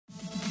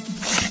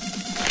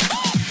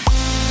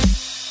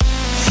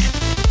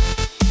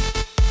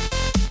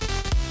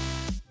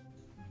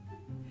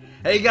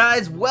Hey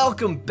guys,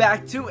 welcome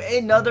back to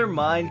another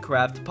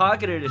Minecraft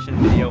Pocket Edition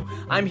video.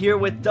 I'm here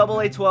with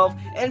AA12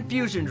 and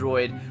Fusion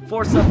Droid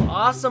for some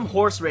awesome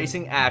horse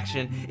racing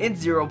action in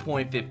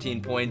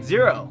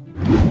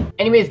 0.15.0.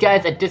 Anyways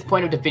guys, at this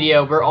point of the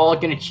video, we're all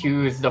gonna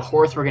choose the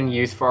horse we're gonna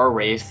use for our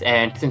race,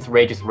 and since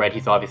Rage is red,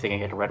 he's obviously gonna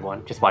get a red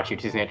one. Just watch you,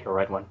 he's gonna get a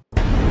red one.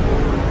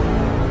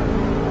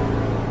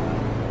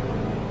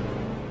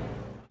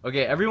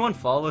 Okay, everyone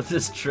follow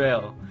this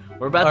trail.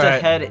 We're about to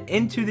head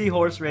into the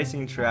horse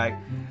racing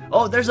track.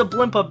 Oh, there's a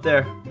blimp up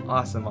there.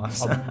 Awesome. A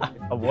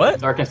what?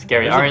 Dark and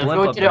scary. Alright, let's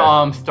go to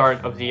the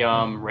start of the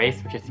race,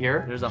 which is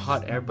here. There's a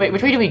hot air balloon. Wait,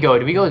 which way do we go?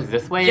 Do we go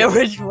this way? Yeah,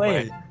 which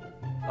way?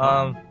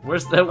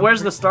 Where's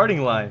the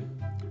starting line?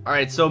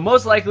 Alright, so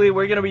most likely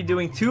we're gonna be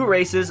doing 2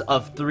 races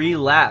of 3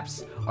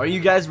 laps. Are you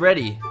guys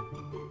ready?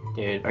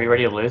 Dude, are you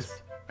ready to lose?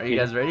 Are you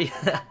guys ready?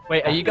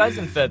 Wait, are you guys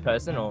in third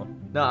person or?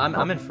 No,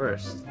 I'm in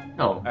first.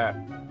 No. Alright.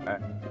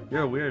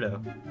 You're a weirdo.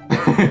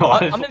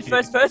 I'm in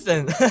first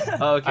person.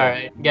 Oh, okay.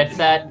 Alright, get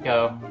set,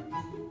 go.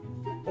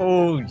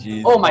 Oh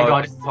jeez. Oh my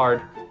god, this is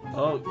hard.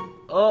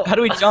 Oh. How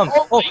do we jump?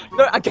 Oh,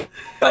 no, I can't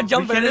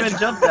jump. We can't even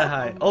jump that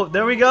high. Oh,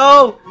 there we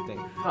go.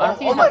 I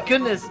Oh my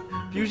goodness.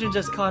 Fusion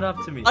just caught up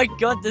to me. I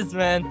got this,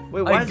 man.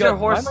 Wait, why is your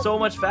horse so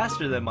much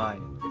faster than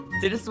mine?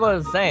 See, this is what I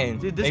was saying.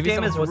 Dude, this Maybe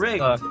game is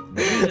rigged.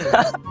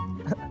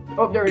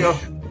 Oh, there we go.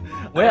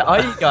 Where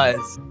are you guys?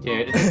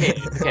 Dude, it's okay,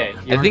 it's okay.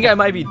 I think I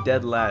might be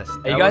dead last.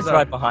 Are you guys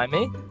right behind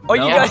me? Oh,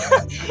 No. you guys,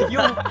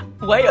 you're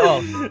way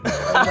off. Oh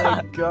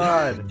my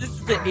god. This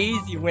is the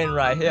easy win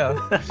right here.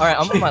 Alright,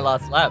 I'm on my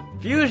last lap.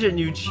 Fusion,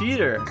 you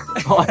cheater.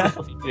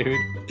 Honestly, dude.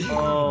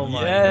 Oh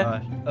my Yeah.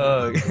 gosh.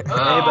 Oh. Hey,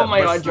 Oh but,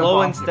 my god, slow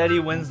jump and off. steady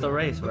wins the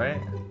race,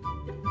 right?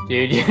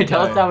 Dude, you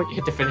tell us that when you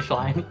hit the finish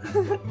line.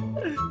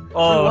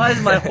 Oh. Why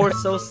is my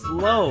horse so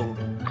slow?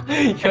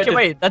 Okay,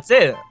 wait, that's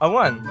it. I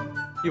won.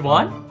 You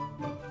won?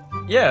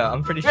 Yeah,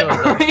 I'm pretty sure.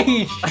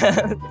 Rage!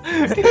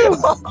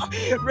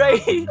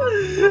 Ray!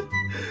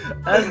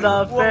 That's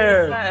not What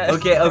fair. was that?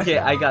 Okay,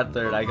 I got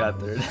third. Alright,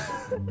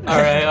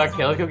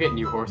 okay, let's go get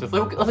new horses.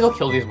 Let's go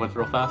kill these ones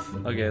real fast.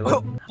 Okay,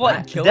 look.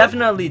 What? Kill it?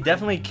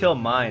 Definitely kill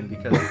mine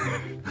because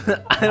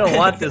I don't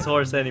want this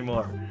horse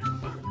anymore.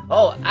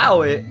 Oh,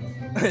 ow it.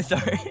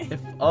 Sorry.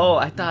 Oh,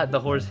 I thought the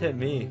horse hit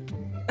me.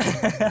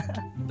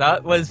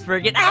 That was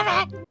friggin'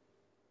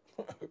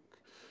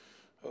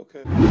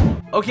 Okay.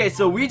 Okay,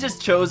 so we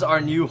just chose our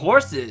new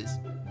horses.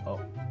 Oh.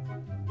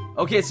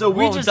 Okay, so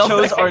we Whoa, just don't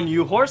chose worry. our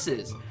new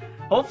horses.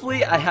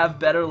 Hopefully, I have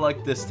better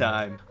luck this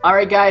time.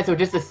 Alright guys, so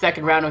just the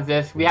second round of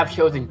this. We have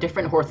chosen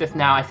different horses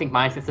now. I think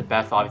mine's just the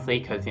best, obviously,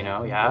 because, you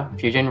know, yeah.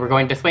 Fusion, we're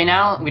going this way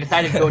now. We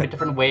decided to go in a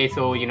different way,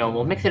 so, you know,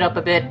 we'll mix it up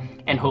a bit,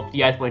 and hope you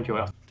guys will enjoy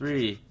us.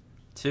 3,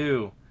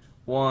 2,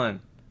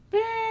 1.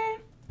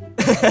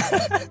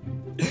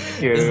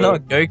 It's not a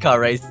go-kart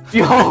race.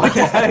 Yo, what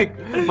the heck?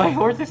 My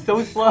horse is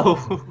so slow.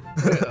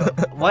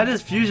 Why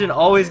does Fusion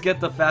always get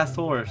the fast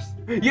horse?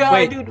 Yeah,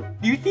 Wait. dude,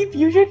 do you see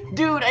Fusion?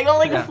 Dude, I got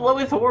like Yeah. the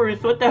slowest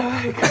horse, what the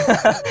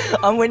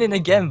heck? I'm winning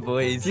again,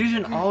 boys.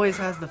 Fusion always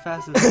has the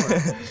fastest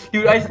horse.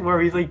 Dude, I swear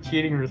he's like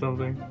cheating or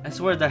something. I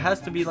swear there has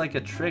to be like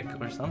a trick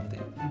or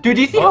something. Dude,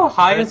 do you see how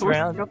high this First horse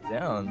round, drop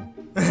down.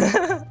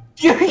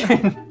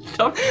 Fusion,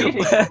 stop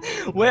cheating.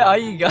 Where are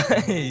you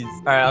guys?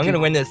 Alright, I'm gonna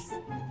win this.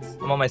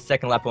 I'm on my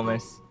second lap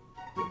almost.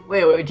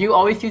 Wait, do you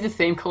always choose the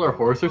same color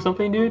horse or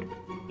something, dude?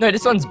 No,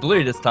 this one's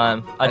blue this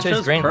time. I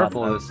chose green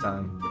purple last this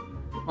time.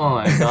 Oh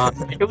my god,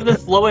 it was the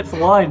slowest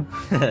one.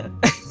 time.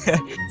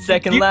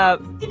 Second lap.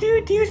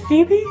 Dude, do you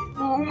see me?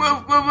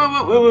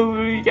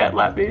 You can't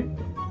lap me.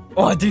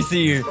 Oh, I do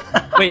see you.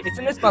 Wait,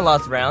 isn't this my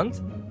last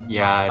round?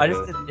 Yeah, I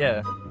just did,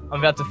 yeah. I'm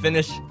about to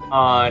finish.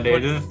 Aw,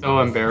 dude, this is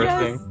so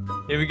embarrassing.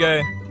 Yes. Here we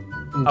go.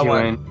 I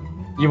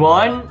won. You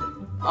won?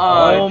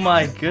 Oh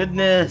my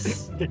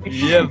goodness.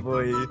 Yeah,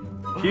 boy.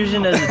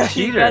 Fusion is a You guys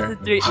cheater. are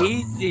too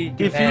easy.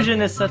 Dude, man.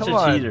 Fusion is such Come a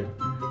on. cheater.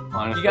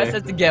 Honestly. You guys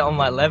have to get on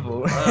my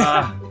level.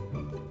 Ah.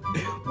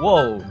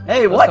 Whoa.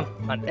 Hey, That's what?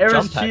 some kind of Eris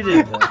jump pad.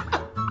 cheated.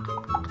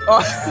 Oh,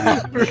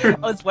 I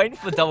was waiting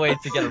for Double A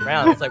to get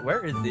around. It's like,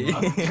 where is he?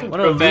 What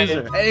a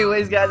loser.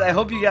 Anyways, guys, I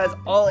hope you guys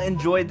all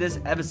enjoyed this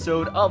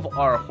episode of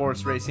our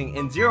horse racing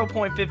in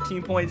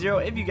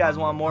 0.15.0. If you guys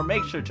want more,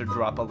 make sure to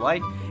drop a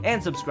like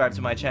and subscribe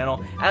to my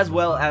channel, as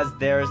well as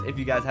theirs if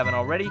you guys haven't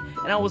already.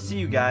 And I will see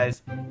you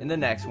guys in the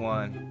next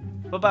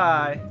one.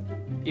 Bye-bye.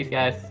 Peace,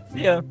 guys.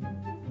 See ya.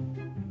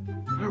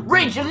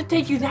 Rage, does it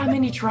take you that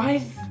many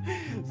tries?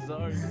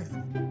 Sorry.